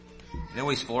It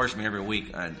always floors me every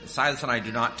week. Silas and I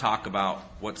do not talk about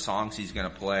what songs he's going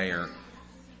to play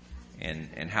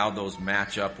and how those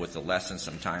match up with the lesson.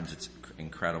 Sometimes it's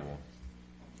incredible.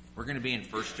 We're going to be in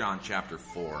 1 John chapter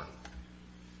 4.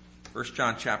 1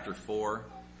 John chapter 4.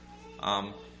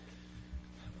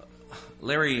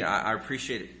 Larry, I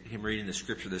appreciate him reading the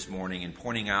scripture this morning and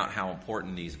pointing out how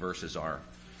important these verses are.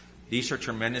 These are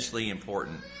tremendously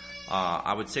important.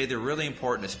 I would say they're really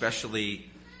important, especially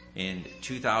in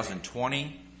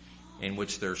 2020, in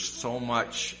which there's so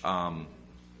much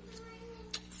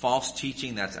false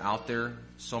teaching that's out there,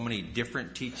 so many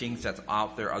different teachings that's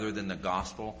out there other than the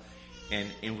gospel. And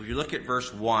when you look at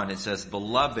verse 1, it says,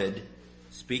 "Beloved,"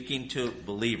 speaking to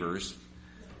believers,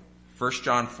 1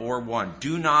 John 4:1,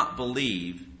 "do not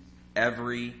believe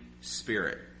every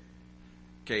spirit."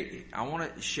 Okay, I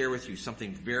want to share with you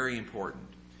something very important.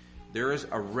 There is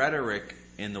a rhetoric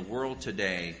in the world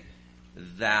today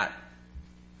that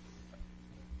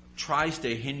tries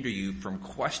to hinder you from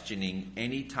questioning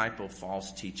any type of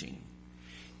false teaching.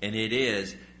 And it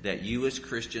is that you as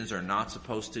Christians are not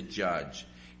supposed to judge,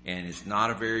 and it's not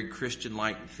a very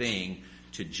Christian-like thing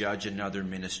to judge another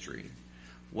ministry.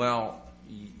 Well,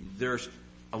 there's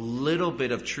a little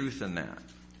bit of truth in that.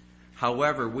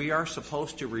 However, we are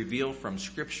supposed to reveal from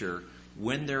Scripture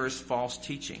when there is false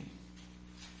teaching.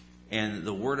 And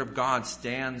the Word of God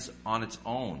stands on its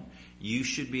own. You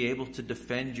should be able to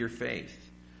defend your faith.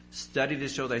 Study to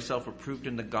show thyself approved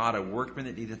unto God, a workman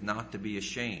that needeth not to be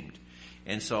ashamed.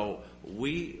 And so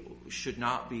we should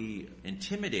not be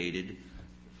intimidated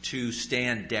to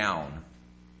stand down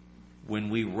when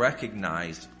we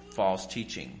recognize false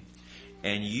teaching.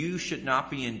 And you should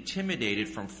not be intimidated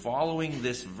from following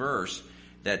this verse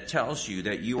that tells you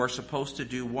that you are supposed to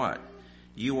do what?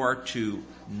 You are to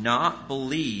not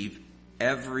believe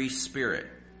every spirit.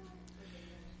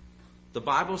 The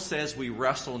Bible says we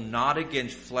wrestle not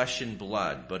against flesh and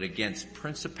blood, but against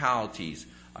principalities,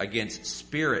 against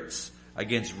spirits,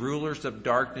 against rulers of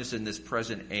darkness in this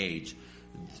present age.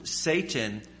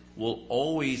 Satan will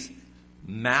always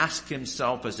mask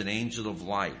himself as an angel of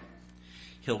light.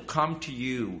 He'll come to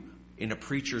you in a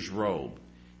preacher's robe.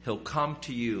 He'll come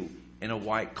to you in a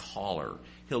white collar.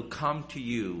 He'll come to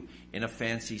you in a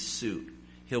fancy suit.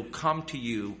 He'll come to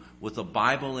you with a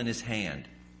Bible in his hand.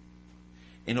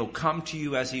 And he'll come to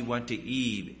you as he went to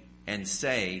Eve and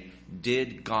say,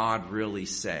 "Did God really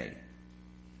say?"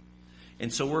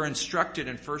 And so we're instructed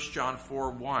in 1 John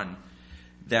 4:1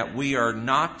 that we are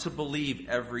not to believe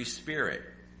every spirit,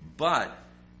 but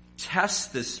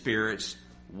test the spirits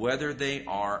whether they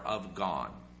are of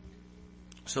God.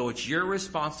 So it's your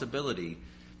responsibility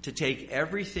to take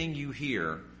everything you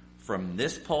hear from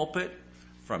this pulpit,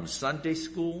 from Sunday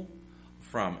school,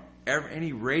 from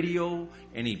any radio,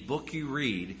 any book you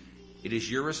read. It is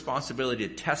your responsibility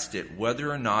to test it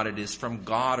whether or not it is from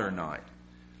God or not.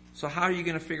 So how are you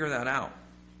going to figure that out?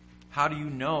 How do you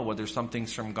know whether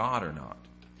something's from God or not?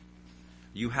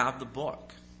 You have the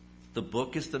book. The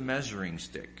book is the measuring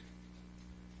stick.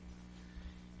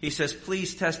 He says,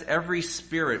 "Please test every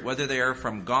spirit whether they are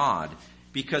from God,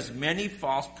 because many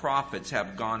false prophets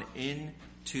have gone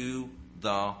into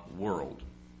the world."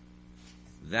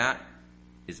 That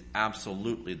is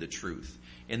absolutely the truth.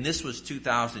 And this was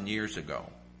 2,000 years ago.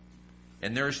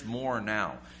 And there's more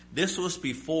now. This was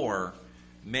before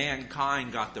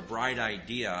mankind got the bright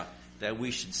idea that we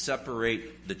should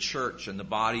separate the church and the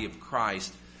body of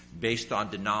Christ based on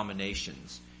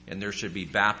denominations. And there should be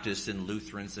Baptists and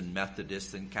Lutherans and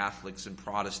Methodists and Catholics and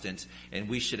Protestants, and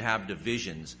we should have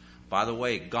divisions. By the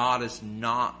way, God is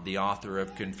not the author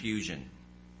of confusion.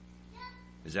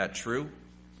 Is that true?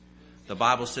 The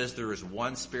Bible says there is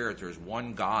one Spirit, there is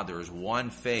one God, there is one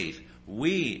faith.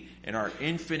 We, in our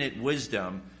infinite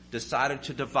wisdom, decided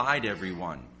to divide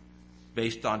everyone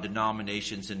based on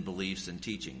denominations and beliefs and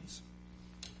teachings.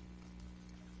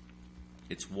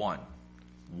 It's one.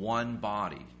 One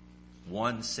body.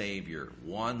 One Savior,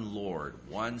 one Lord,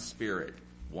 one Spirit,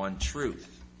 one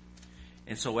truth.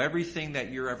 And so everything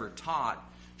that you're ever taught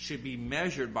should be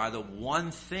measured by the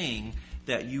one thing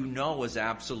that you know is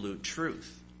absolute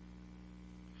truth.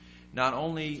 Not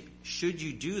only should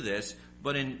you do this,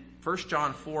 but in 1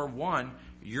 John 4:1,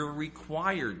 you're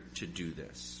required to do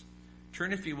this.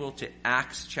 Turn, if you will, to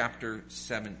Acts chapter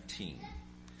 17.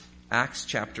 Acts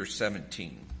chapter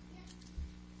 17.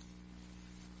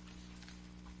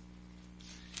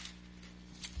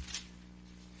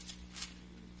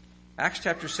 Acts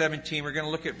chapter 17, we're going to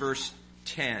look at verse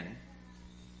 10.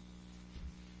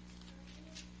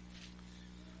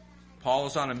 Paul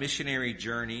is on a missionary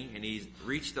journey, and he's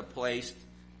reached a place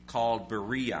called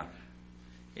Berea.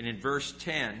 And in verse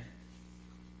 10,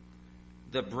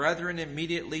 The brethren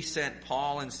immediately sent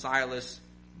Paul and Silas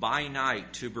by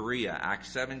night to Berea,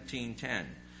 Acts 17:10.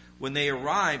 When they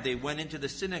arrived, they went into the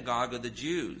synagogue of the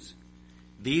Jews.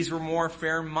 These were more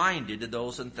fair-minded than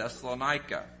those in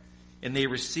Thessalonica, and they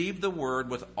received the word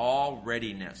with all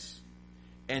readiness,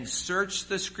 and searched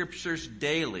the Scriptures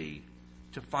daily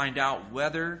to find out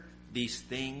whether these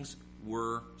things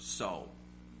were so.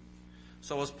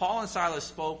 So as Paul and Silas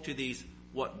spoke to these,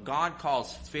 what God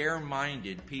calls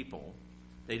fair-minded people,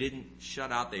 they didn't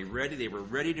shut out. They were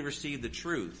ready to receive the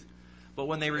truth. But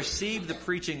when they received the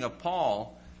preaching of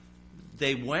Paul,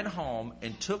 they went home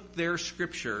and took their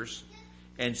Scriptures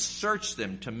and searched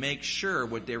them to make sure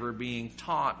what they were being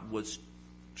taught was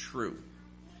true.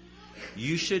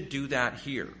 You should do that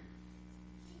here.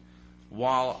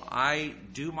 While I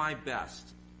do my best,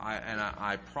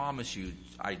 I promise you,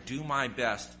 I do my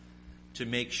best to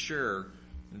make sure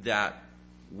that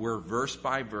we're verse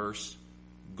by verse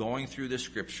going through the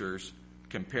Scriptures,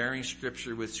 comparing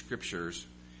Scripture with Scriptures.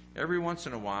 Every once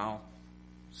in a while,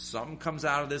 something comes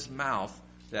out of this mouth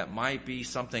that might be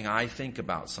something I think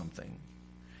about something.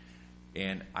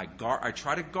 And I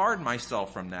try to guard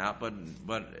myself from that,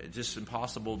 but it's just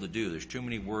impossible to do. There's too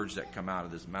many words that come out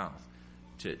of this mouth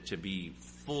to be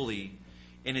fully,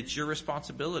 and it's your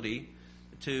responsibility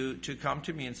to come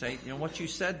to me and say, you know, what you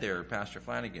said there, Pastor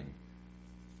Flanagan,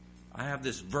 I have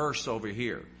this verse over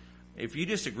here. If you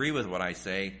disagree with what I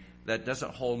say, that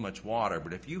doesn't hold much water.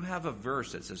 But if you have a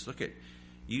verse that says, look,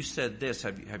 you said this,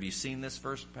 have you seen this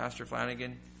verse, Pastor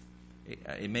Flanagan?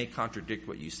 It may contradict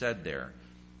what you said there.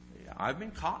 I've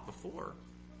been caught before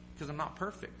because I'm not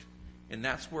perfect. And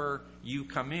that's where you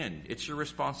come in. It's your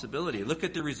responsibility. Look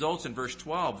at the results in verse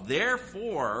 12.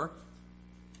 Therefore,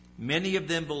 many of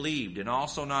them believed, and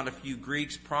also not a few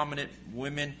Greeks, prominent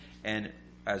women, and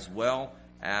as well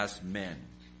as men.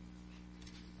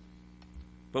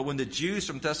 But when the Jews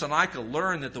from Thessalonica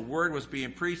learned that the word was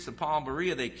being preached in Paul and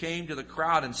Berea, they came to the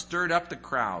crowd and stirred up the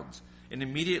crowds. And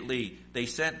immediately they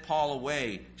sent Paul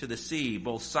away to the sea,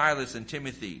 both Silas and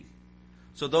Timothy.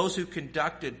 So those who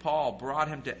conducted Paul brought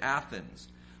him to Athens.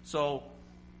 So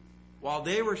while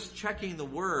they were checking the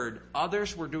word,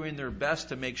 others were doing their best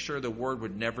to make sure the word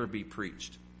would never be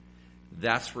preached.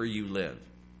 That's where you live.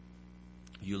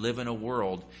 You live in a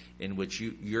world in which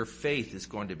your faith is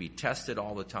going to be tested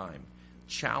all the time,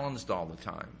 challenged all the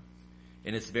time.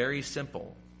 And it's very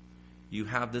simple. You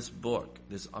have this book,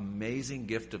 this amazing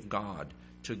gift of God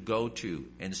to go to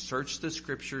and search the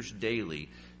Scriptures daily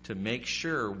to make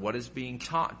sure what is being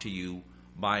taught to you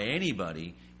by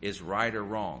anybody is right or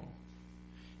wrong.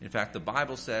 In fact, the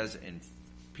Bible says in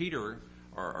Peter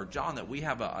or John that we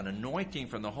have an anointing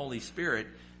from the Holy Spirit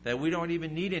that we don't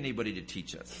even need anybody to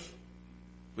teach us.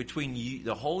 Between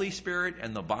the Holy Spirit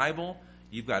and the Bible,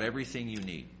 you've got everything you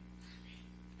need.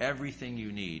 Everything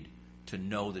you need to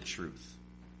know the truth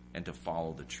and to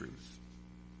follow the truth.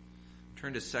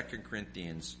 Turn to 2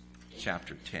 Corinthians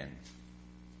chapter 10.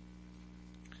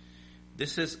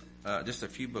 This is just a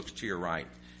few books to your right.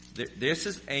 This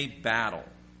is a battle.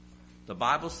 The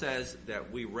Bible says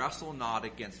that we wrestle not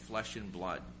against flesh and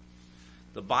blood.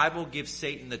 The Bible gives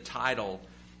Satan the title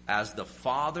as the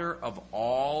father of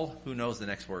all, who knows the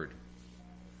next word?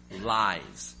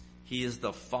 Lies. He is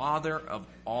the father of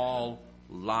all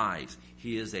lies.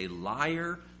 He is a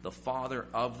liar, the father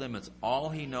of them. It's all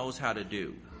he knows how to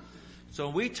do. So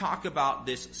when we talk about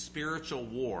this spiritual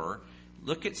war,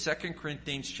 look at 2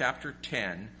 Corinthians chapter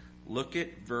 10. Look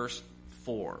at verse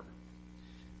 4.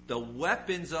 The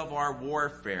weapons of our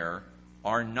warfare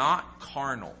are not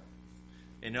carnal.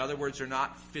 In other words, they're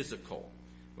not physical.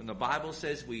 When the Bible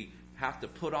says we have to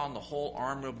put on the whole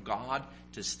armor of God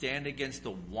to stand against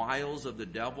the wiles of the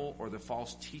devil or the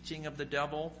false teaching of the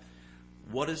devil,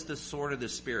 what is the sword of the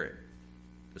Spirit?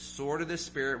 The sword of the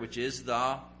Spirit, which is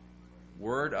the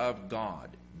Word of God.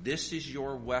 This is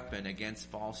your weapon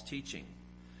against false teaching.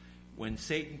 When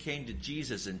Satan came to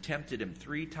Jesus and tempted him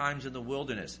 3 times in the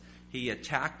wilderness, he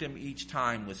attacked him each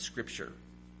time with Scripture.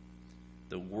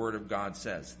 The Word of God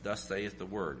says, thus saith the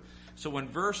Word. So in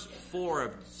verse 4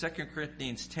 of 2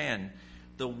 Corinthians 10,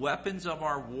 the weapons of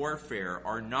our warfare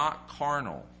are not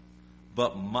carnal,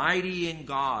 but mighty in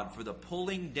God for the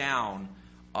pulling down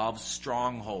of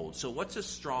strongholds. So what's a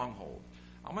stronghold?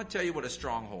 I'm going to tell you what a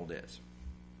stronghold is.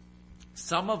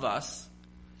 Some of us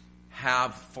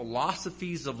have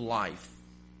philosophies of life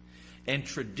and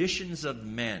traditions of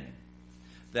men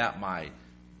that my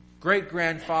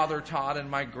great-grandfather taught and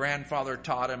my grandfather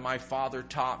taught and my father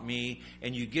taught me,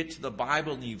 and you get to the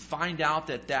Bible and you find out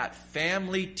that that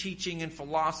family teaching and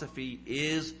philosophy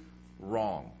is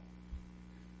wrong.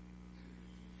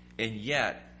 And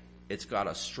yet, it's got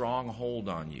a strong hold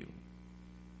on you.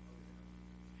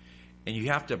 And you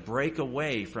have to break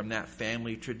away from that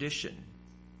family tradition.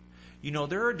 You know,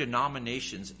 there are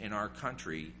denominations in our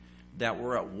country that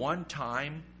were at one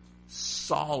time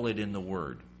solid in the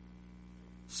Word.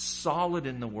 Solid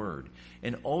in the Word.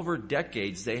 And over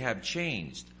decades they have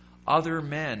changed. Other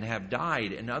men have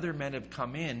died and other men have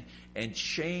come in and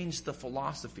changed the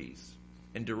philosophies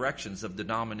and directions of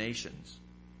denominations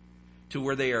to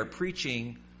where they are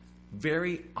preaching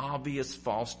very obvious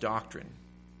false doctrine.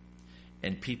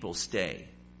 And people stay.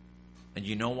 And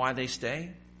you know why they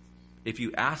stay? If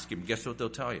you ask them, guess what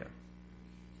they'll tell you?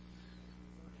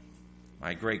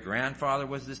 My great-grandfather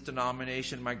was this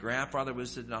denomination. My grandfather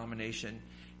was this denomination.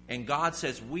 And God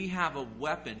says we have a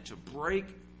weapon to break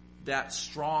that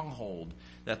stronghold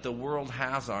that the world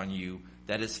has on you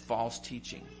that is false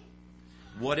teaching.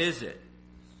 What is it?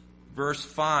 Verse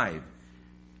 5.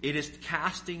 It is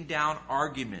casting down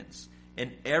arguments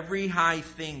and every high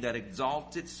thing that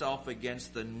exalts itself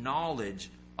against the knowledge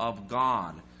of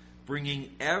God, bringing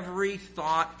every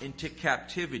thought into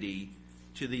captivity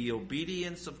to the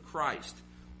obedience of Christ.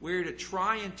 We're to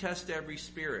try and test every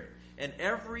spirit and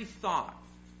every thought.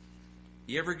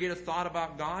 You ever get a thought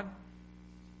about God?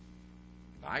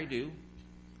 I do.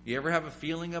 You ever have a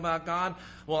feeling about God?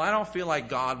 Well, I don't feel like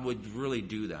God would really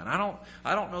do that. I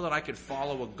don't know that I could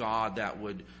follow a God that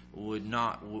would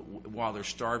not, while there's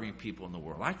starving people in the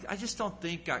world. I just don't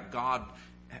think that God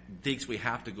thinks we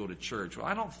have to go to church. Well,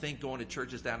 I don't think going to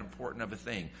church is that important of a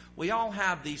thing. We all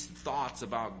have these thoughts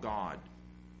about God.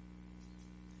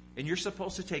 And you're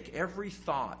supposed to take every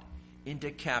thought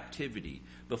into captivity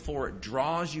before it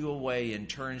draws you away and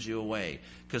turns you away.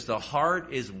 Because the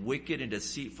heart is wicked and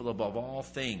deceitful above all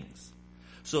things.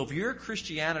 So if your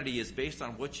Christianity is based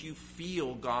on what you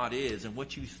feel God is and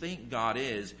what you think God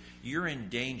is, you're in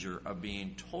danger of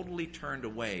being totally turned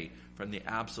away from the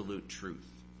absolute truth.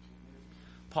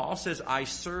 Paul says, I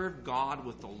serve God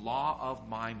with the law of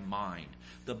my mind.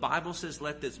 The Bible says,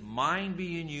 let this mind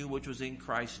be in you, which was in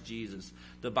Christ Jesus.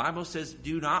 The Bible says,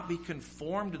 do not be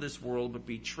conformed to this world, but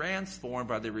be transformed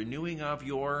by the renewing of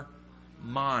your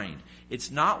mind.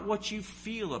 It's not what you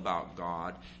feel about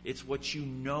God, it's what you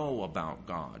know about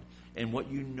God. And what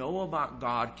you know about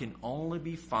God can only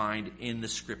be found in the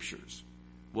Scriptures.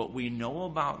 What we know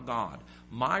about God.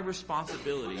 My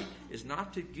responsibility is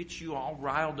not to get you all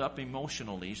riled up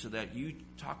emotionally so that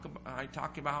I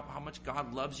talk about how much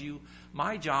God loves you.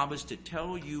 My job is to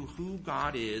tell you who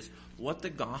God is, what the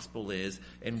gospel is,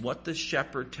 and what the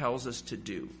shepherd tells us to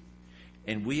do.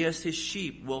 And we as his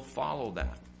sheep will follow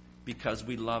that because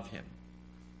we love him.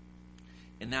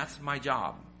 And that's my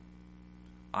job.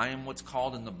 I am what's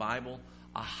called in the Bible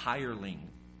a hireling.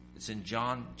 It's in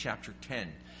John chapter 10.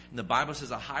 And the Bible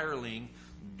says a hireling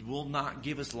will not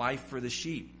give his life for the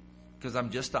sheep because I'm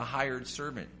just a hired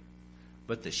servant.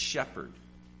 But the shepherd,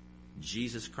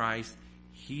 Jesus Christ,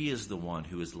 he is the one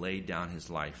who has laid down his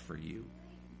life for you.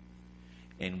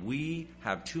 And we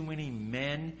have too many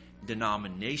men,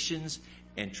 denominations,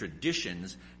 and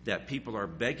traditions that people are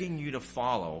begging you to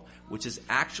follow, which is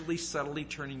actually subtly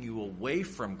turning you away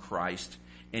from Christ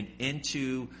and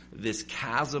into this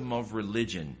chasm of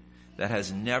religion that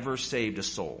has never saved a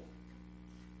soul.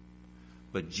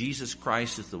 But Jesus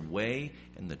Christ is the way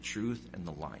and the truth and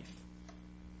the life.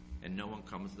 And no one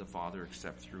comes to the Father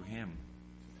except through him.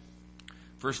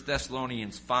 1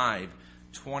 Thessalonians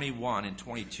 5:21 and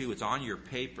 22. It's on your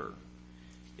paper.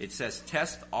 It says,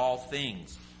 test all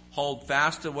things. Hold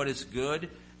fast to what is good.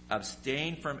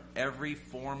 Abstain from every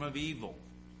form of evil.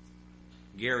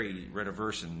 Gary read a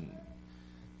verse in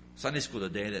Sunday school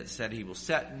today that said he will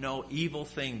set no evil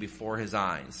thing before his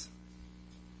eyes.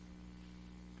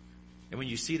 And when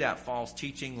you see that false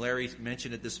teaching, Larry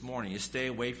mentioned it this morning, you stay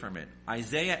away from it.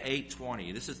 Isaiah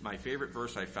 8:20. This is my favorite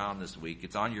verse I found this week.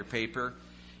 It's on your paper.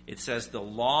 It says, to the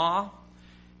law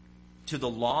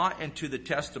and to the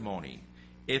testimony.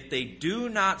 If they do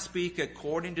not speak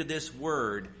according to this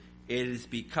word, it is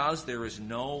because there is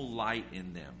no light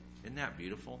in them. Isn't that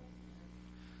beautiful?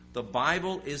 The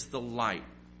Bible is the light.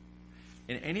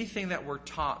 And anything that we're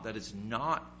taught that is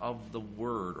not of the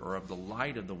word or of the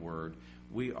light of the word,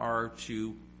 we are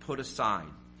to put aside.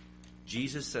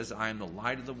 Jesus says, I am the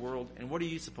light of the world. And what are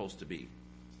you supposed to be?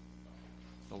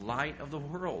 The light of the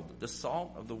world, the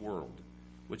salt of the world,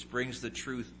 which brings the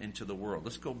truth into the world.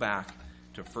 Let's go back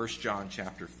to 1 John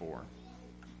chapter 4.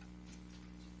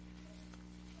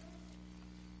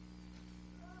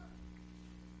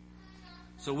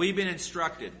 So we've been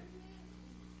instructed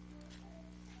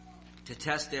to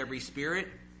test every spirit,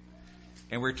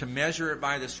 and we're to measure it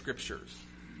by the Scriptures.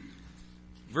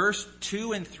 Verse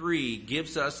 2 and 3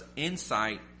 gives us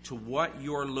insight to what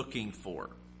you're looking for.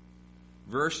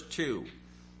 Verse 2,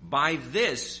 By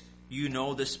this you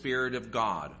know the Spirit of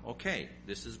God. Okay,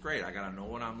 this is great. I got to know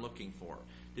what I'm looking for.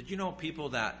 Did you know people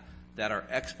that are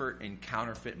expert in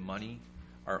counterfeit money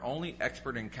are only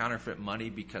expert in counterfeit money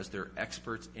because they're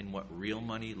experts in what real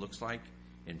money looks like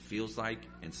and feels like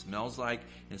and smells like?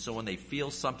 And so when they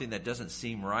feel something that doesn't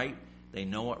seem right, they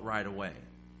know it right away.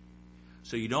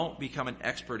 So you don't become an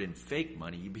expert in fake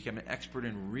money. You become an expert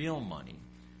in real money.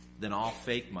 Then all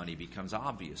fake money becomes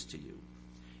obvious to you.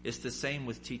 It's the same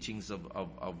with teachings of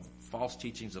false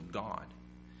teachings of God.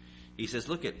 He says,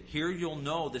 look at, here you'll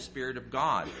know the Spirit of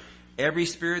God. Every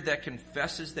spirit that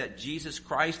confesses that Jesus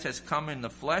Christ has come in the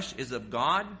flesh is of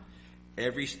God.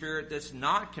 Every spirit that's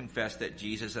not confessed that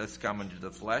Jesus has come into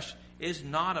the flesh is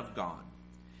not of God.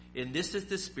 And this is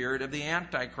the spirit of the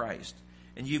Antichrist.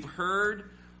 And you've heard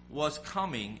was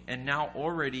coming and now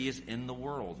already is in the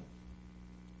world.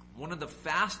 One of the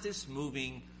fastest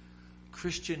moving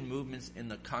Christian movements in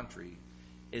the country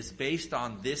is based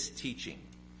on this teaching.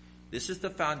 This is the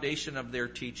foundation of their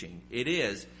teaching. It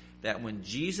is that when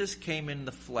Jesus came in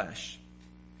the flesh,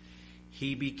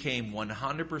 he became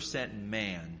 100%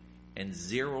 man and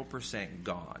 0%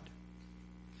 God.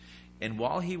 And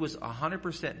while he was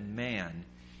 100% man,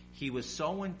 he was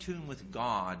so in tune with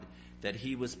God that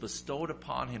he was bestowed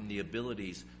upon him the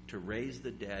abilities to raise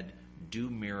the dead, do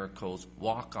miracles,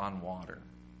 walk on water.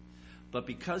 But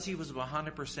because he was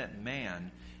 100%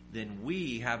 man, then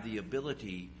we have the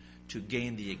ability to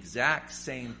gain the exact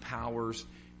same powers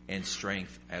and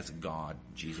strength as God,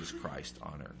 Jesus Christ,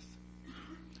 on earth.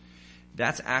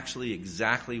 That's actually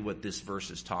exactly what this verse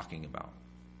is talking about.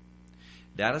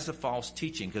 That is a false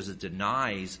teaching because it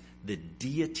denies the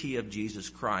deity of Jesus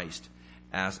Christ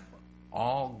as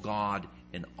all God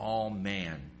and all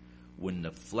man. When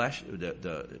the flesh,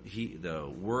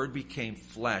 the Word became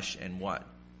flesh and what?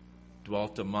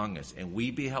 Dwelt among us. And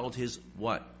we beheld his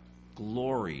what?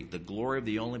 Glory. The glory of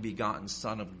the only begotten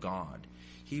Son of God.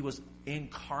 He was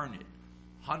incarnate.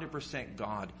 100%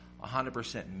 God,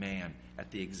 100% man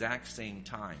at the exact same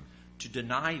time. To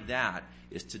deny that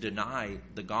is to deny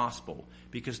the gospel,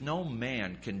 because no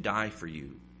man can die for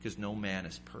you, because no man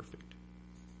is perfect.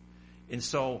 And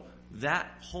so that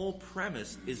whole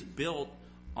premise is built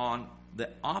on the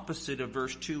opposite of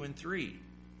verse 2 and 3.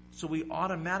 So we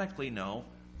automatically know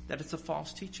that it's a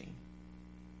false teaching.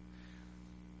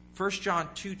 1 John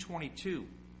 2:22,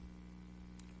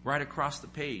 right across the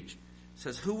page,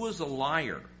 says, "Who was a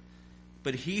liar?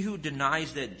 But he who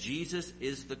denies that Jesus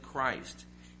is the Christ.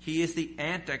 He is the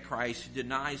Antichrist who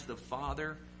denies the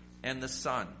Father and the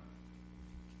Son."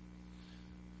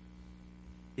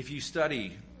 If you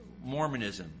study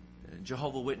Mormonism,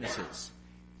 Jehovah's Witnesses,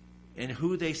 and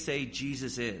who they say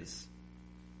Jesus is,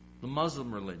 the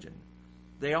Muslim religion,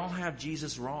 they all have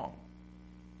Jesus wrong.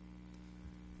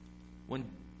 When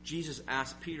Jesus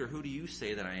asked Peter, "Who do you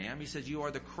say that I am?" he says, "You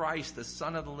are the Christ, the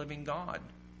Son of the living God."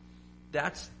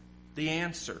 That's the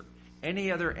answer.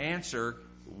 Any other answer,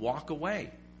 walk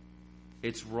away.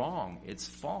 It's wrong. It's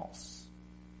false.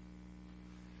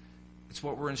 It's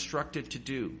what we're instructed to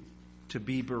do, to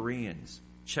be Bereans.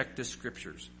 Check the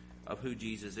scriptures of who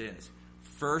Jesus is.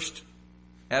 First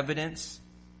evidence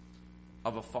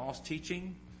of a false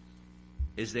teaching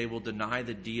is they will deny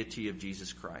the deity of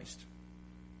Jesus Christ.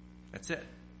 That's it.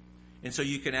 And so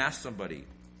you can ask somebody,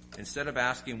 instead of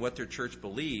asking what their church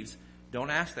believes,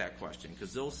 don't ask that question,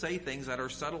 because they'll say things that are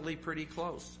subtly pretty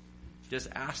close. Just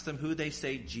ask them who they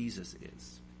say Jesus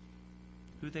is.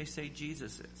 Who they say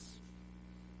Jesus is.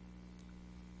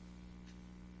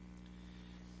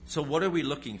 So what are we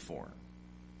looking for?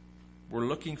 We're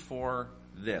looking for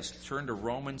this. Turn to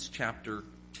Romans chapter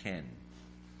 10.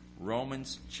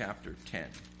 Romans chapter 10.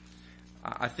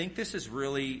 I think this is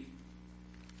really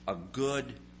a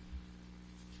good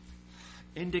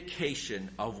indication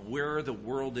of where the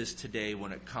world is today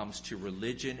when it comes to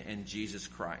religion and Jesus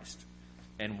Christ,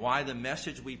 and why the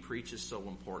message we preach is so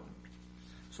important.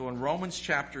 So in Romans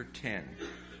chapter 10,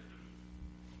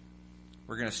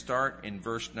 we're going to start in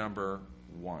verse number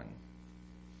 1.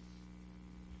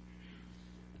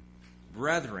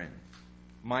 "Brethren,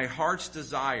 my heart's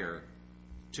desire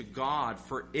to God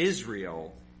for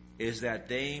Israel is that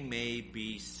they may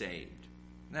be saved."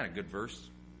 Isn't that a good verse?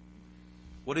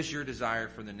 What is your desire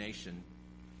for the nation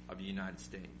of the United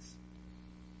States?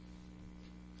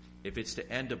 If it's to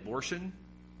end abortion,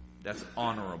 that's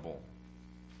honorable.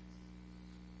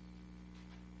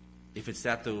 If it's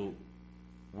that the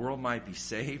world might be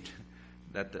saved,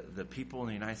 that the people in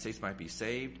the United States might be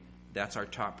saved, that's our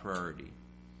top priority.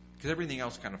 Because everything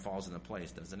else kind of falls into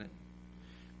place, doesn't it?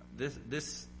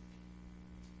 This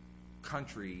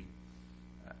country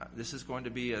this is going to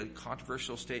be a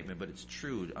controversial statement, but it's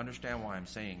true. Understand why I'm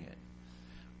saying it.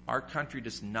 Our country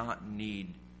does not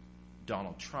need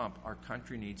Donald Trump. Our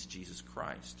country needs Jesus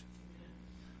Christ.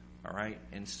 All right?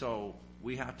 And so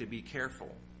we have to be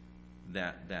careful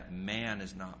that man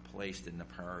is not placed in the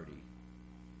priority.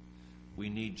 We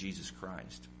need Jesus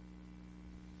Christ.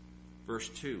 Verse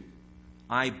 2.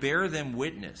 I bear them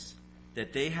witness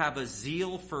that they have a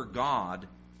zeal for God,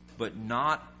 but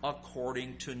not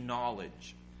according to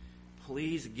knowledge.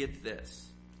 Please get this.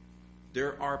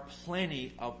 There are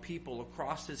plenty of people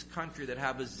across this country that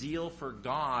have a zeal for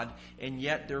God, and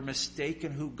yet they're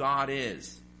mistaken who God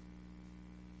is.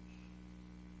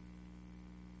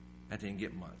 That didn't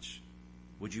get much.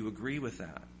 Would you agree with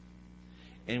that?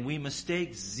 And we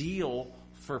mistake zeal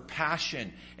for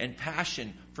passion, and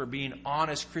passion for being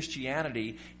honest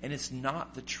Christianity, and it's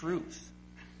not the truth.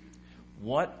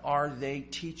 What are they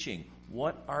teaching?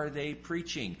 What are they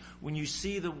preaching? When you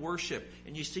see the worship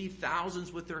and you see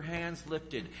thousands with their hands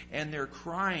lifted and they're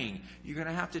crying, you're going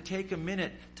to have to take a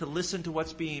minute to listen to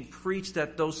what's being preached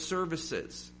at those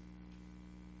services.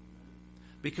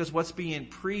 Because what's being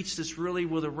preached is really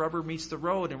where the rubber meets the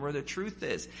road and where the truth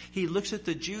is. He looks at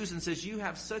the Jews and says, you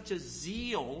have such a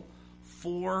zeal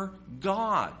for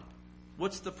God.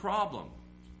 What's the problem?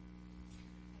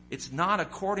 It's not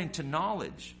according to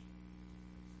knowledge.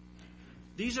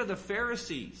 These are the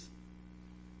Pharisees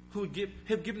who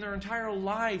have given their entire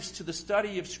lives to the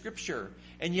study of Scripture,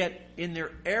 and yet in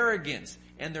their arrogance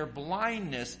and their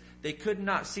blindness, they could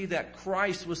not see that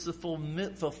Christ was the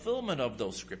fulfillment of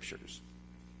those Scriptures.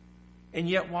 And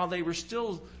yet while they were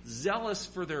still zealous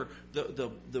for the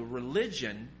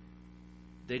religion,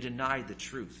 they denied the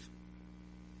truth.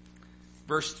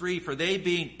 Verse 3, for they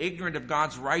being ignorant of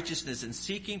God's righteousness and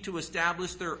seeking to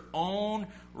establish their own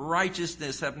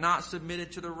righteousness have not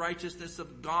submitted to the righteousness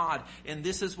of God. And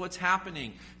this is what's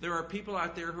happening. There are people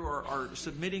out there who are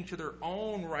submitting to their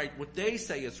own right, what they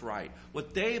say is right,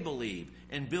 what they believe,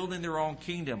 and building their own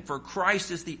kingdom. For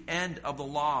Christ is the end of the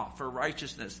law for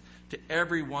righteousness to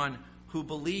everyone who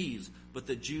believes. But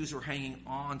the Jews were hanging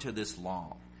on to this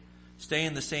law. Stay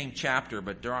in the same chapter,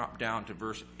 but drop down to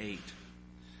verse 8.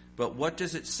 But what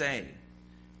does it say?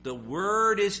 The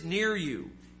word is near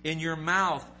you, in your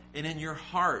mouth and in your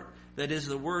heart. That is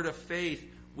the word of faith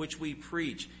which we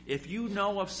preach. If you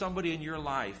know of somebody in your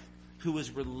life who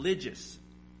is religious,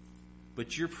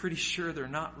 but you're pretty sure they're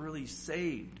not really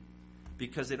saved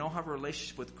because they don't have a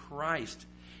relationship with Christ,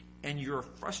 and you're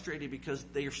frustrated because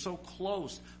they are so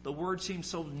close, the word seems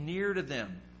so near to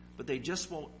them, but they just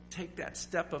won't take that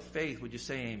step of faith, would you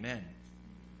say amen?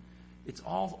 It's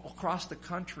all across the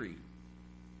country.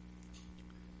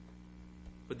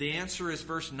 But the answer is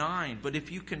verse 9. But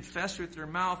if you confess with your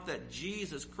mouth that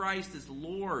Jesus Christ is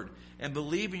Lord and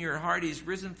believe in your heart He's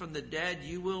risen from the dead,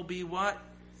 you will be what?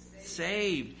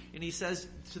 Saved. And He says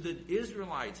to the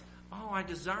Israelites, oh, I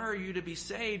desire you to be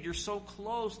saved. You're so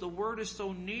close. The word is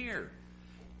so near.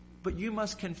 But you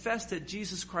must confess that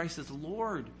Jesus Christ is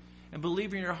Lord and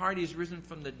believe in your heart He's risen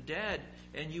from the dead,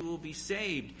 and you will be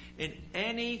saved. In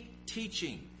any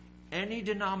teaching, any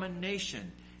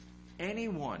denomination,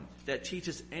 anyone that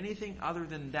teaches anything other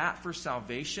than that for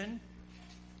salvation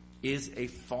is a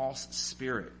false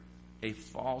spirit, a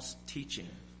false teaching.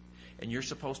 And you're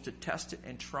supposed to test it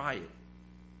and try it.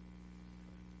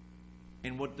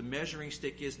 And what the measuring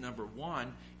stick is, number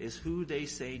one, is who they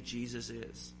say Jesus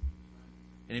is.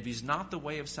 And if He's not the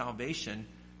way of salvation,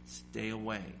 stay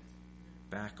away.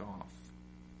 Back off.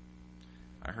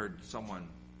 I heard someone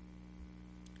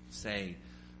say,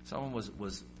 someone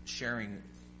was sharing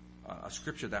a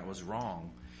scripture that was wrong,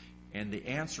 and the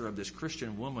answer of this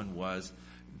Christian woman was,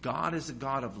 God is a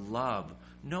God of love.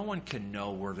 No one can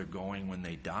know where they're going when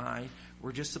they die.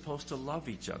 We're just supposed to love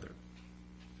each other.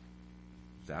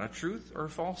 Is that a truth or a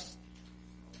false?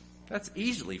 That's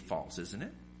easily false, isn't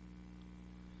it?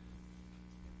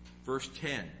 Verse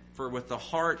 10, for with the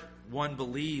heart one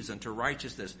believes unto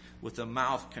righteousness, with the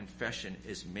mouth confession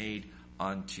is made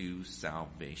unto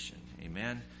salvation.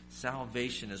 Amen?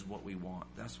 Salvation is what we want.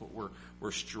 That's what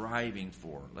we're striving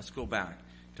for. Let's go back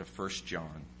to 1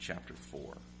 John chapter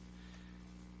 4.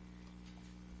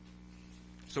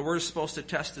 So we're supposed to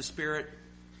test the Spirit.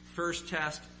 First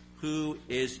test, who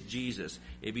is Jesus?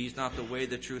 If He's not the way,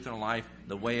 the truth, and the life,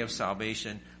 the way of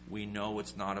salvation, we know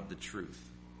it's not of the truth.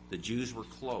 The Jews were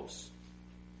close,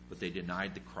 but they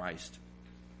denied the Christ.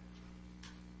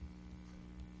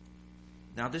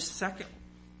 Now this second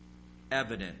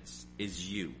evidence is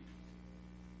you.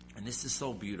 And this is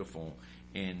so beautiful.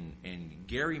 And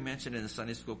Gary mentioned in the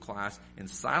Sunday school class, and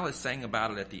Silas sang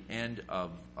about it at the end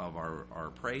of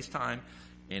our praise time.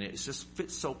 And it just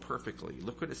fits so perfectly.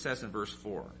 Look what it says in verse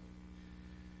 4.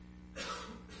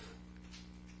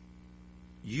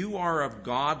 You are of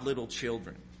God little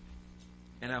children,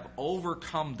 and have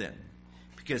overcome them,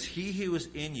 because he who is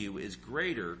in you is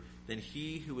greater than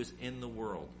he who is in the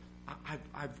world.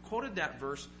 I've quoted that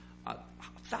verse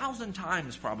 1,000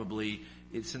 times probably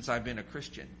since I've been a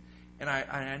Christian. And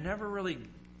I never really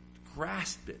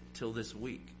grasped it till this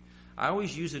week. I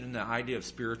always use it in the idea of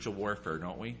spiritual warfare,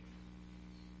 don't we?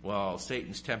 Well,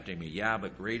 Satan's tempting me. Yeah,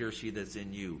 but greater is he that's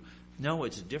in you. No,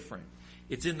 it's different.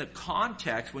 It's in the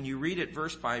context, when you read it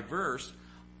verse by verse,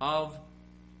 of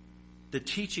the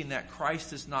teaching that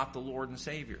Christ is not the Lord and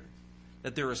Savior.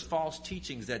 That there is false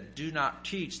teachings that do not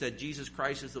teach that Jesus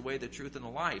Christ is the way, the truth, and the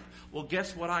life. Well,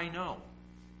 guess what I know?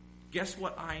 Guess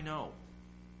what I know?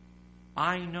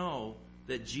 I know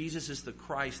that Jesus is the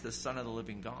Christ, the Son of the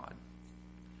living God.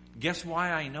 Guess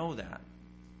why I know that?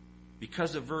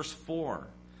 Because of verse 4.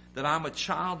 That I'm a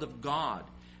child of God,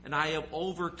 and I have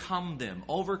overcome them.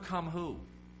 Overcome who?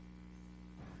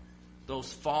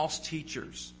 Those false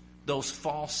teachers. Those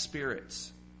false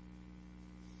spirits.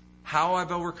 How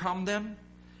I've overcome them?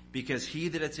 Because he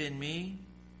that is in me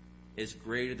is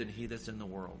greater than he that's in the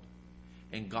world.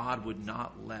 And God would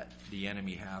not let the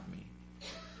enemy have me.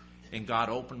 And God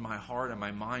opened my heart and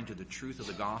my mind to the truth of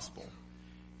the gospel.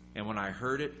 And when I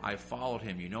heard it, I followed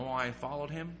him. You know why I followed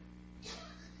him?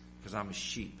 Because I'm a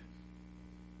sheep.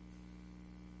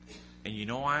 And you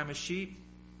know why I'm a sheep?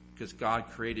 Because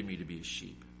God created me to be a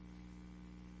sheep.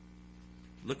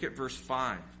 Look at verse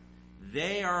 5.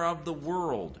 They are of the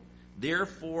world.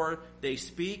 Therefore, they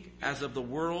speak as of the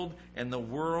world, and the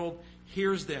world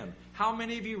hears them. How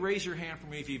many of you, raise your hand for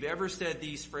me if you've ever said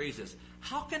these phrases?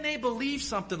 How can they believe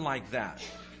something like that?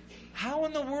 How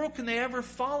in the world can they ever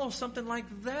follow something like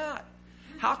that?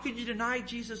 How could you deny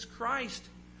Jesus Christ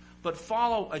but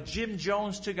follow a Jim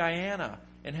Jones to Guyana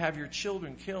and have your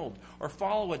children killed? Or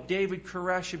follow a David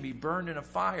Koresh and be burned in a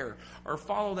fire? Or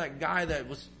follow that guy that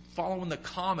was following the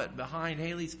comet behind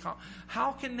Halley's Comet?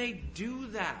 How can they do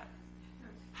that?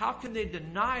 How can they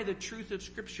deny the truth of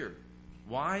Scripture?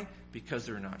 Why? Because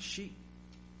they're not sheep.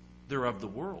 They're of the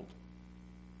world.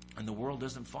 And the world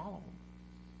doesn't follow them.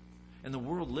 And the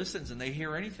world listens and they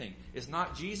hear anything. It's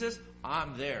not Jesus?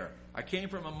 I'm there. I came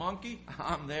from a monkey?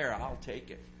 I'm there. I'll take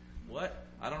it. What?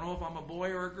 I don't know if I'm a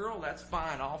boy or a girl? That's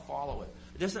fine. I'll follow it.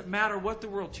 It doesn't matter what the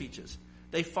world teaches.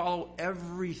 They follow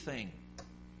everything.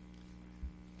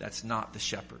 That's not the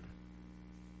shepherd.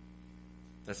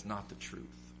 That's not the truth.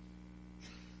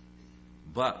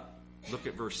 But look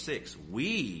at verse 6.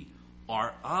 We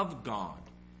are of God.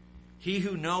 He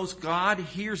who knows God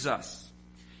hears us.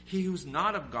 He who's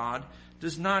not of God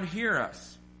does not hear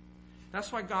us.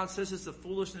 That's why God says it's the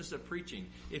foolishness of preaching.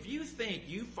 If you think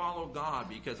you follow God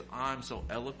because I'm so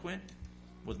eloquent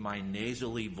with my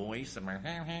nasally voice and my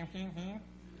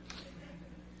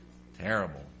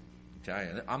terrible. I tell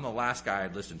you, I'm the last guy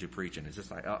I'd listen to preaching. It's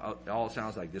just like all it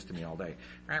sounds like this to me all day.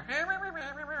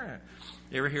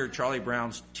 You ever hear Charlie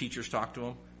Brown's teachers talk to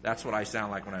him? That's what I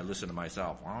sound like when I listen to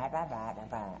myself.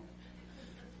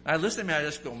 I listen to me, I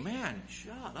just go, man,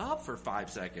 shut up for 5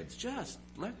 seconds. Just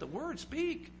let the word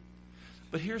speak.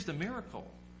 But here's the miracle.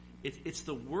 It's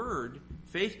the word.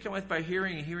 Faith cometh by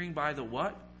hearing, and hearing by the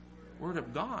what? Word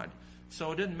of God.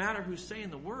 So it doesn't matter who's saying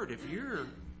the word. If you're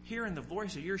hearing the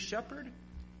voice of your shepherd,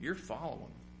 you're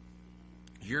following.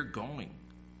 You're going.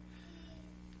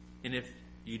 And if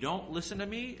you don't listen to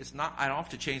me, it's not. I don't have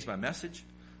to change my message.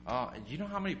 Do you know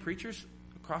how many preachers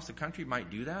across the country might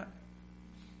do that?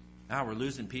 Now we're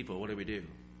losing people. What do we do?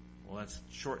 Well, let's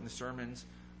shorten the sermons.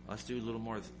 Let's do a little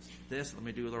more of this. Let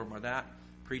me do a little more of that.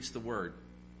 Preach the word.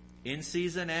 In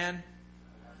season and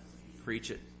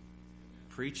preach it.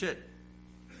 Preach it.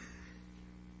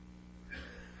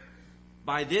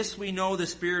 By this we know the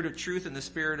spirit of truth and the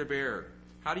spirit of error.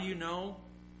 How do you know?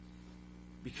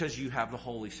 Because you have the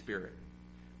Holy Spirit.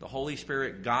 The Holy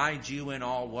Spirit guides you in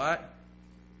all what?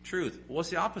 Truth. What's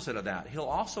the opposite of that? He'll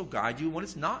also guide you when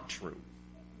it's not true.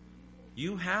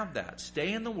 You have that.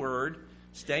 Stay in the Word.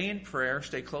 Stay in prayer.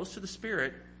 Stay close to the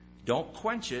Spirit. Don't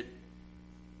quench it.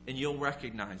 And you'll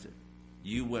recognize it.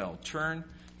 You will. Turn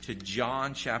to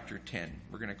John chapter 10.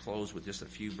 We're going to close with just a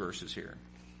few verses here.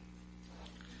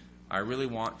 I really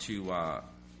want to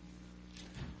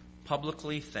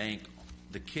publicly thank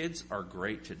the kids. Are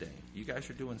great today. You guys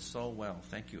are doing so well.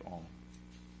 Thank you all.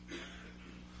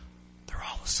 They're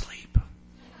all asleep.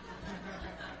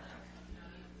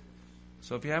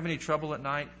 So if you have any trouble at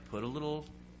night, put a little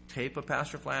tape of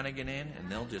Pastor Flanagan in, and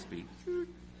they'll just be.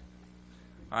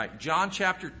 All right, John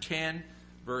chapter 10,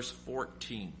 verse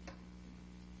 14.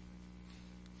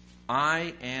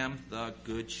 I am the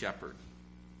good shepherd.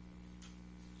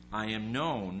 I am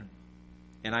known,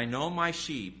 and I know my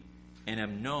sheep, and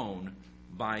am known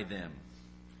by them.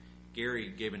 Gary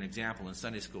gave an example in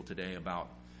Sunday school today about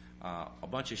a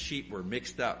bunch of sheep were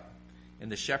mixed up,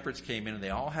 and the shepherds came in, and they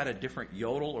all had a different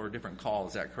yodel or a different call.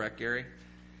 Is that correct, Gary?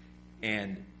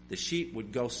 And the sheep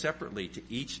would go separately to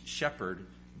each shepherd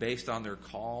based on their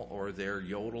call or their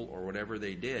yodel or whatever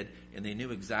they did, and they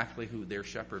knew exactly who their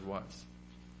shepherd was.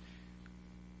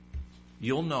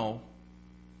 You'll know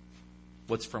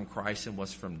what's from Christ and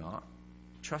what's from not.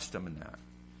 Trust him in that.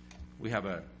 We have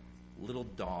a little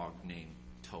dog named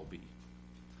Toby.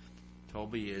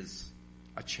 Toby is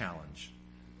a challenge.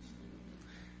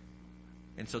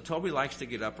 And so Toby likes to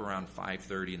get up around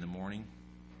 5:30 in the morning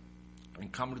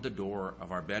and come to the door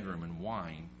of our bedroom and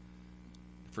whine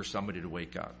for somebody to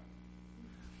wake up.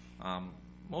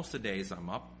 Most of the days I'm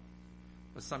up,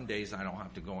 but some days I don't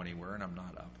have to go anywhere and I'm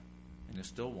not up. And he'll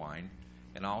still whine.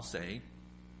 And I'll say,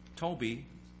 Toby,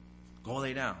 go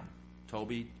lay down.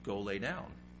 Toby, go lay down.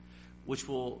 Which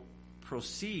will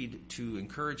proceed to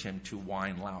encourage him to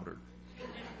whine louder.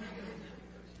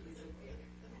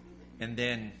 And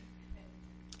then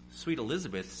sweet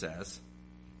Elizabeth says,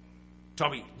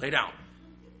 Toby, lay down.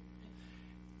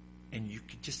 And you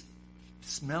could just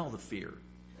smell the fear.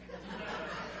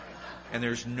 And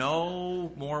there's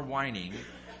no more whining,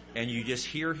 and you just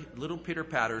hear little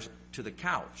pitter-patters to the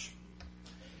couch.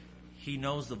 He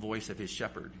knows the voice of his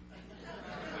shepherd.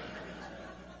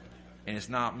 And it's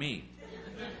not me.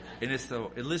 And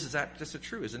Liz, is that just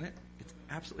true, isn't it? It's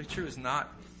absolutely true. It's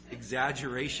not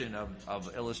exaggeration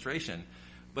of illustration.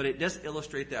 But it does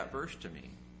illustrate that verse to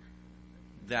me.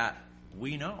 That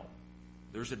we know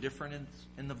there's a difference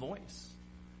in the voice.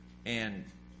 And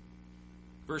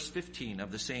verse 15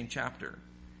 of the same chapter.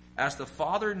 As the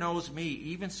Father knows me,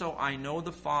 even so I know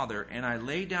the Father, and I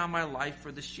lay down my life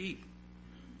for the sheep.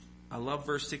 I love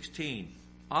verse 16.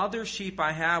 Other sheep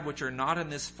I have which are not in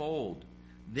this fold.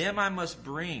 Them I must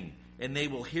bring, and they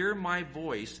will hear my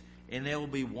voice, and there will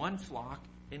be one flock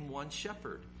and one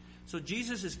shepherd. So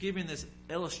Jesus is giving this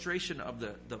illustration of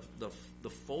the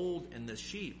fold and the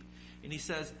sheep. And he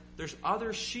says, there's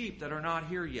other sheep that are not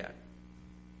here yet.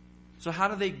 So how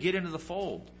do they get into the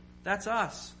fold? That's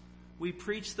us. We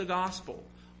preach the gospel.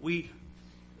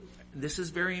 This is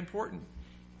very important.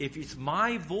 If it's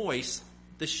my voice,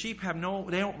 the sheep they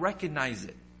don't recognize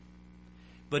it.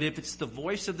 But if it's the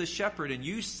voice of the shepherd, and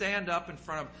you stand up in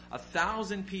front of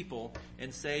 1,000 people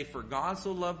and say, for God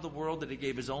so loved the world that he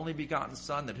gave his only begotten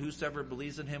Son, that whosoever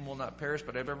believes in him will not perish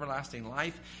but have everlasting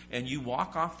life, and you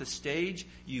walk off the stage,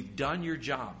 you've done your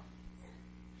job.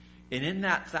 And in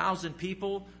that 1,000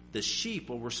 people, the sheep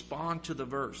will respond to the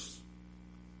verse.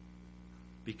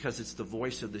 Because it's the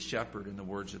voice of the shepherd and the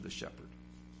words of the shepherd.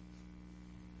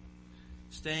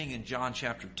 Staying in John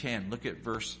chapter 10, look at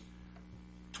verse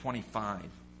 25.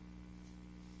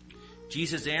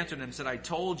 Jesus answered him and said, I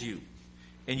told you,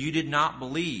 and you did not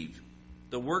believe.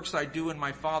 The works I do in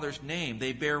my Father's name,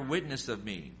 they bear witness of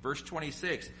me. Verse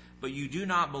 26, but you do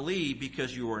not believe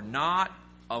because you are not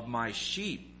of my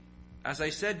sheep. As I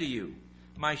said to you,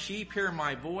 my sheep hear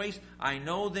my voice, I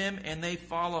know them, and they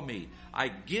follow me. I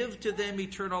give to them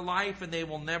eternal life, and they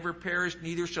will never perish,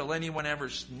 neither shall anyone ever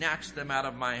snatch them out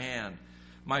of my hand.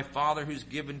 My Father who's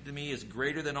given to me is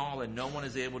greater than all, and no one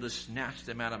is able to snatch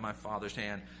them out of my Father's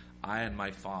hand. I and my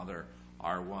Father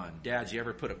are one. Dads, you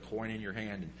ever put a coin in your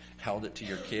hand and held it to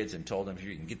your kids and told them, if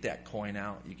you can get that coin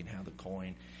out, you can have the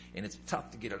coin. And it's tough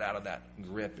to get it out of that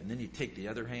grip. And then you take the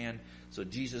other hand. So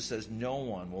Jesus says, no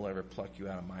one will ever pluck you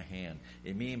out of my hand.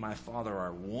 And me and my Father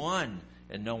are one,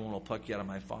 and no one will pluck you out of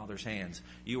my Father's hands.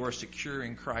 You are secure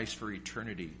in Christ for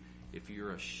eternity if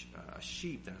you're a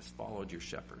sheep that has followed your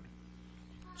shepherd.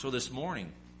 So this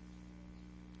morning,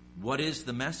 what is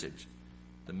the message?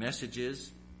 The message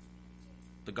is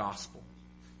the gospel.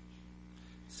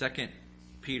 2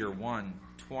 Peter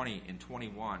 1:20 and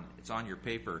 21, it's on your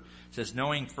paper. It says,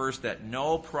 knowing first that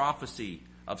no prophecy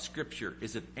of Scripture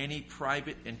is of any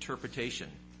private interpretation.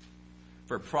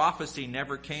 For prophecy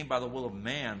never came by the will of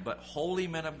man, but holy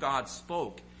men of God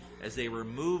spoke as they were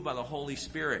moved by the Holy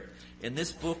Spirit. And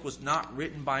this book was not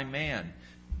written by man.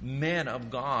 Men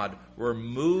of God were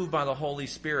moved by the Holy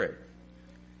Spirit.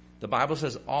 The Bible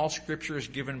says all Scripture is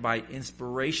given by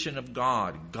inspiration of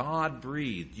God. God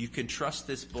breathed. You can trust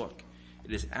this book.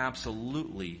 It is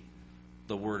absolutely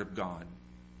the Word of God.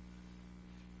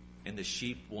 And the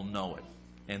sheep will know it.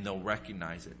 And they'll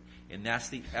recognize it. And that's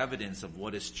the evidence of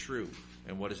what is true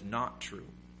and what is not true.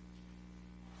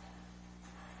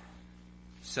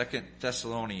 2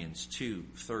 Thessalonians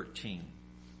 2:13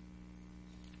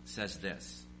 says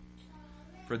this.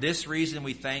 For this reason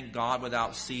we thank God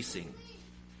without ceasing.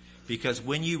 Because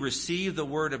when you received the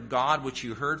word of God which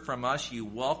you heard from us, you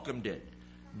welcomed it,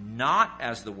 not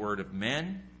as the word of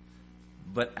men,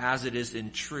 but as it is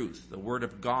in truth, the word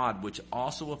of God, which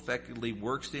also effectively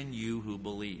works in you who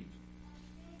believe.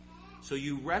 So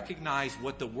you recognize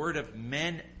what the word of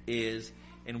men is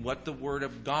and what the word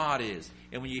of God is.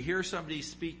 And when you hear somebody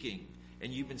speaking,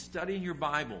 and you've been studying your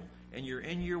Bible, and you're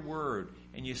in your word,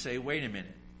 and you say, wait a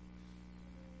minute,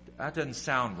 that doesn't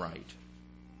sound right.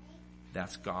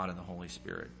 That's God and the Holy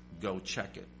Spirit. Go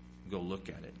check it. Go look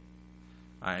at it.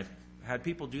 I've had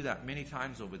people do that many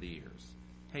times over the years.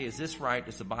 Hey, is this right?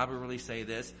 Does the Bible really say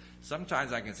this?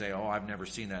 Sometimes I can say, oh, I've never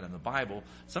seen that in the Bible.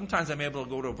 Sometimes I'm able to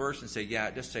go to a verse and say, yeah,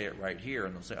 just say it right here.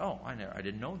 And they'll say, oh, I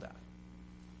didn't know that.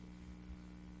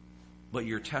 But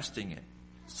you're testing it.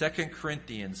 2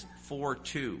 Corinthians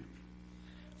 4:2.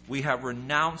 We have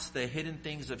renounced the hidden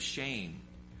things of shame,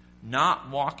 not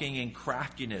walking in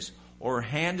craftiness or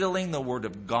handling the word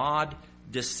of God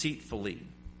deceitfully.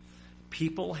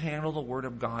 People handle the word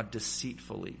of God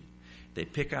deceitfully. They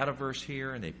pick out a verse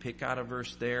here and they pick out a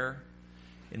verse there.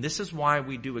 And this is why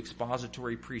we do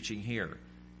expository preaching here.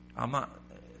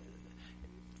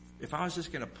 If I was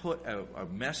just going to put a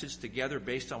message together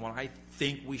based on what I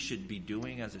think we should be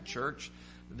doing as a church,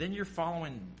 then you're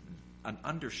following an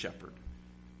under-shepherd,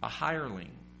 a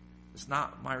hireling. It's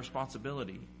not my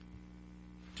responsibility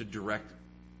to direct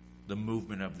the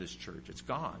movement of this church. It's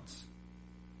God's.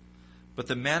 But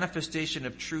the manifestation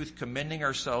of truth, commending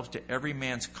ourselves to every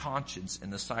man's conscience in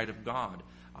the sight of God.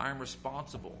 I am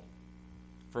responsible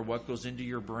for what goes into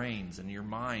your brains and your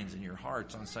minds and your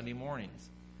hearts on Sunday mornings.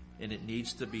 And it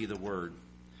needs to be the Word.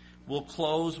 We'll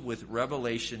close with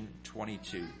Revelation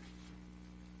 22.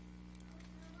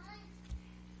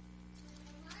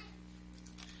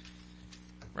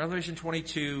 Revelation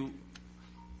 22,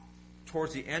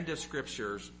 towards the end of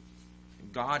Scriptures,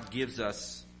 God gives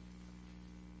us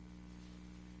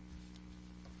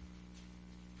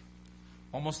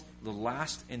almost the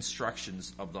last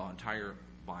instructions of the entire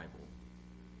Bible.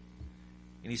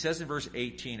 And he says in verse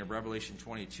 18 of Revelation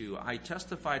 22, I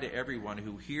testify to everyone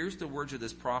who hears the words of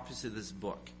this prophecy of this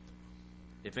book.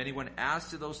 If anyone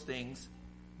adds to those things,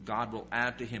 God will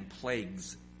add to him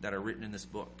plagues that are written in this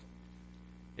book.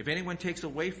 If anyone takes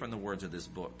away from the words of this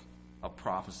book of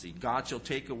prophecy, God shall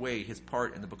take away his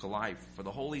part in the book of life for the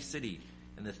holy city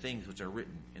and the things which are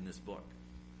written in this book.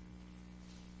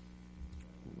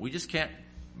 We just can't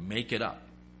make it up.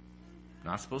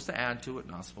 Not supposed to add to it,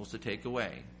 not supposed to take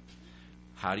away.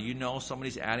 How do you know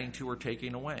somebody's adding to or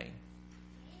taking away?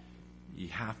 You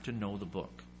have to know the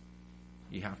book.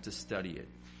 You have to study it.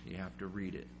 You have to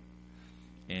read it.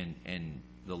 And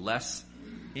the less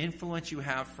influence you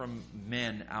have from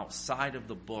men outside of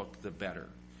the book, the better.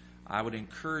 I would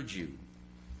encourage you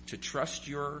to trust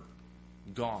your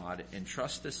God and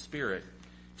trust the Spirit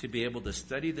to be able to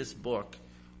study this book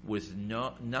with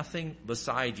nothing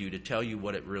beside you to tell you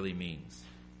what it really means.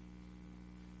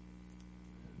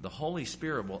 The Holy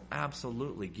Spirit will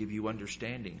absolutely give you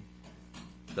understanding.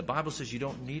 The Bible says you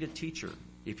don't need a teacher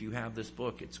if you have this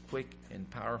book. It's quick and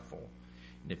powerful.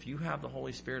 And if you have the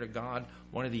Holy Spirit of God,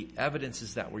 one of the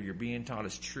evidences that where you're being taught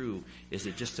is true is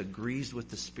it just agrees with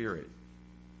the Spirit.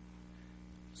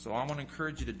 So I want to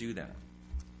encourage you to do that.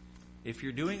 If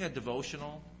you're doing a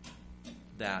devotional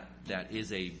that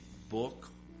is a book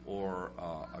or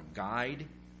a guide,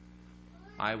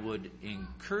 I would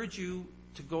encourage you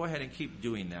to go ahead and keep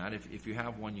doing that if you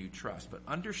have one you trust. But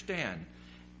understand,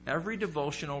 every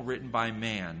devotional written by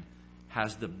man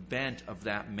has the bent of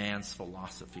that man's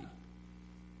philosophy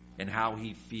and how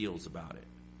he feels about it.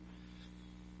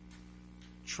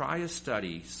 Try a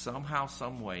study somehow,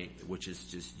 some way, which is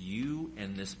just you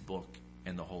and this book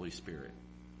and the Holy Spirit.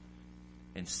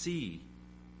 And see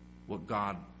what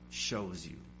God shows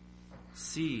you.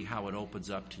 See how it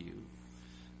opens up to you.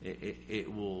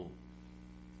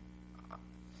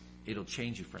 It'll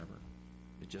change you forever.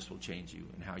 It just will change you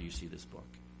in how you see this book.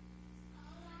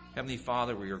 Heavenly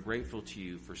Father, we are grateful to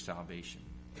you for salvation.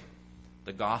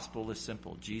 The gospel is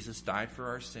simple. Jesus died for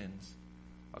our sins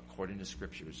according to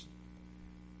Scriptures.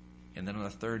 And then on the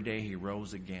third day he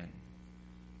rose again.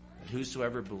 And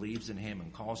whosoever believes in him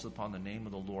and calls upon the name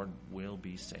of the Lord will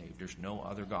be saved. There's no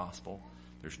other gospel.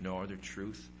 There's no other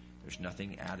truth. There's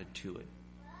nothing added to it.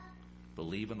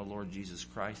 Believe in the Lord Jesus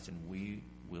Christ and we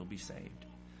will be saved.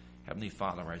 Heavenly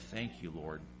Father, I thank you,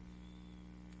 Lord,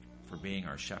 for being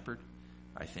our shepherd.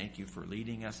 I thank you for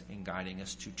leading us and guiding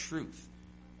us to truth.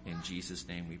 In Jesus'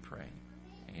 name we pray.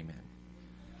 Amen.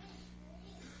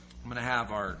 I'm going to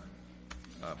have our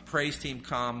praise team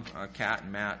come, Kat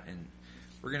and Matt, and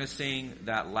We're going to sing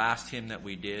that last hymn that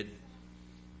we did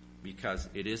because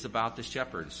it is about the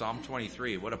shepherd. Psalm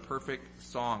 23. What a perfect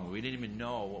song. We didn't even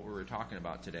know what we were talking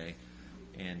about today.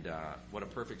 And what a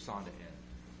perfect song to end.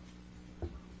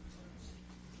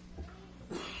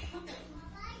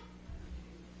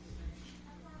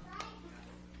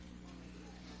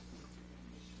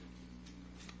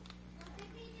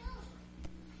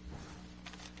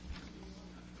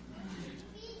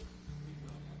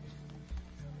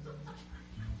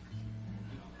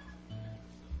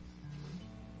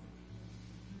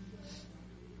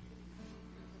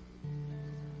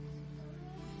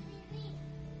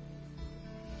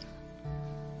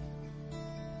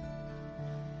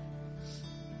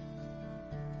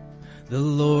 The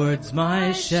Lord's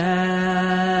my shepherd,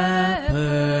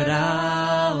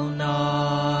 I'll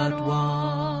not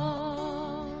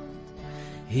want.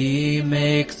 He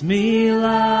makes me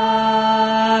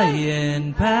lie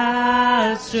in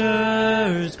pastures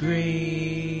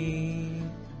green.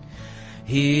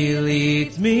 He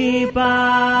leads me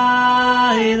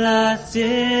by the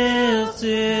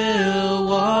still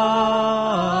waters.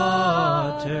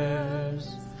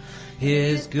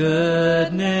 His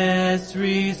goodness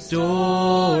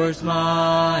restores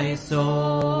my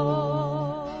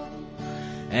soul,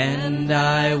 and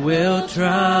I will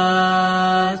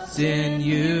trust in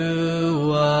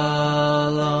you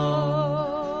alone,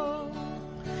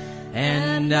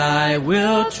 and I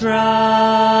will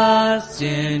trust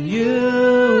in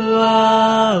you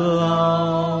alone,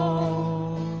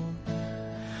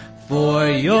 for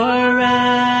your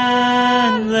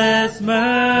endless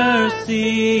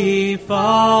mercy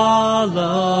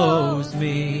follows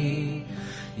me.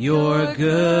 Your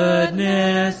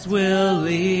goodness will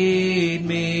lead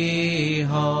me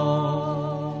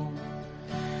home.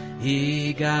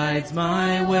 He guides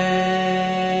my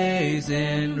ways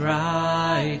in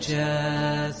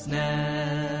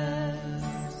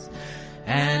righteousness,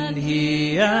 and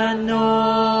He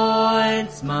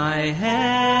anoints my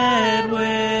head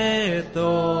with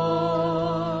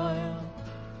oil,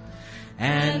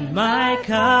 and my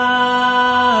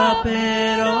cup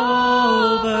it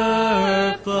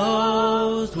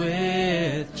overflows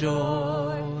with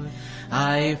joy.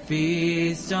 I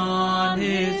feast on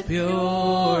His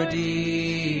pure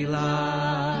delights,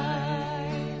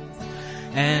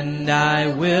 and I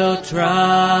will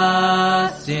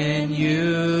trust in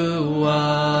you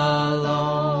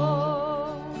alone,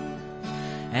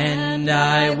 and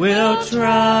I will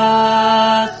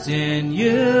trust in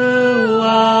you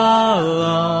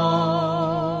alone,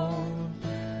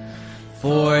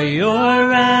 for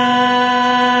your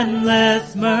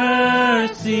endless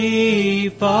mercy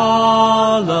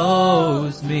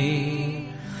follows me.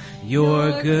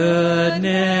 Your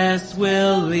goodness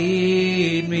will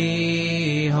lead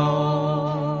me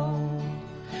home.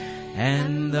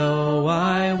 And though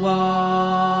I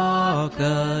walk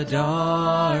the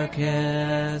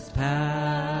darkest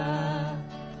path,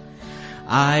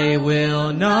 I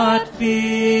will not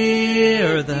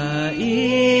fear the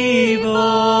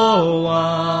evil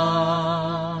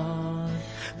one,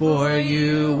 for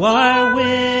you are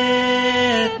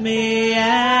with me,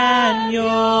 and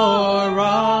your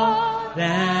rod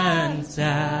and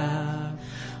staff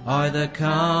are the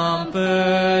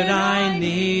comfort I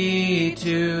need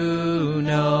to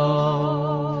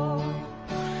know.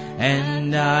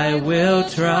 And I will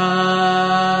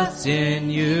trust in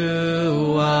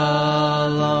you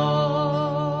alone,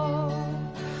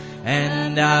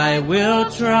 and I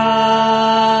will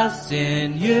trust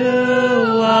in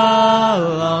you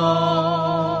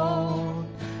alone,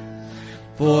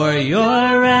 for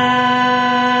your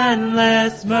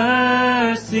endless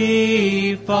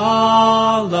mercy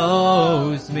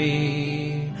follows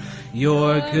me.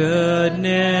 Your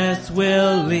goodness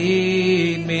will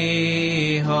lead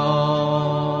me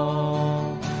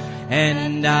home,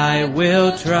 and I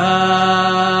will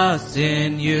trust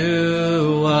in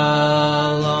you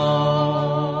alone,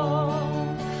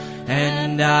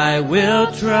 and I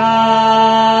will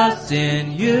trust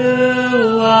in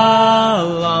you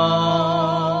alone,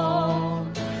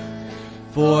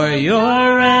 for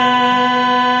your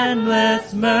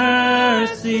endless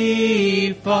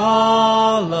mercy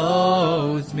follows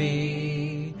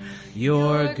me.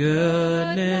 Your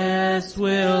goodness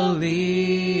will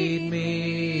lead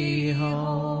me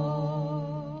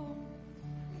home.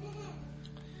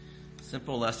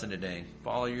 Simple lesson today.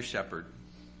 Follow your shepherd.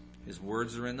 His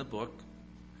words are in the book.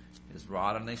 His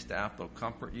rod and his staff, they'll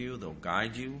comfort you, they'll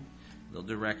guide you, they'll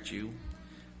direct you.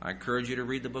 I encourage you to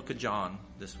read the book of John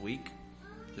this week.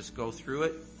 Just go through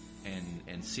it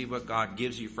and see what God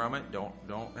gives you from it.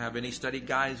 Don't have any study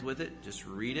guides with it. Just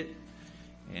read it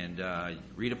And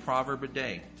read a proverb a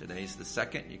day. Today's the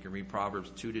 2nd. You can read Proverbs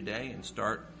 2 today and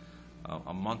start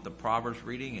a month of Proverbs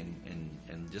reading,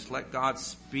 and just let God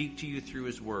speak to you through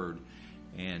His Word.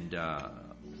 And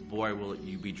boy, will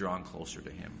you be drawn closer to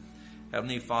Him.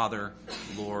 Heavenly Father,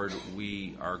 Lord,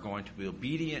 we are going to be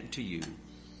obedient to you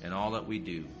in all that we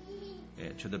do,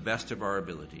 to the best of our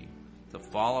ability, to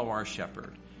follow our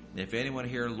shepherd. And if anyone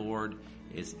here, Lord,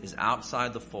 is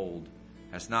outside the fold,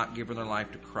 has not given their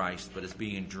life to Christ, but is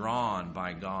being drawn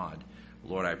by God,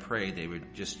 Lord, I pray they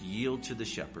would just yield to the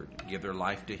shepherd, give their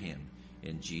life to Him.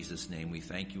 In Jesus' name we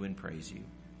thank you and praise you.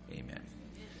 Amen.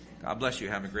 God bless you.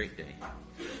 Have a great day.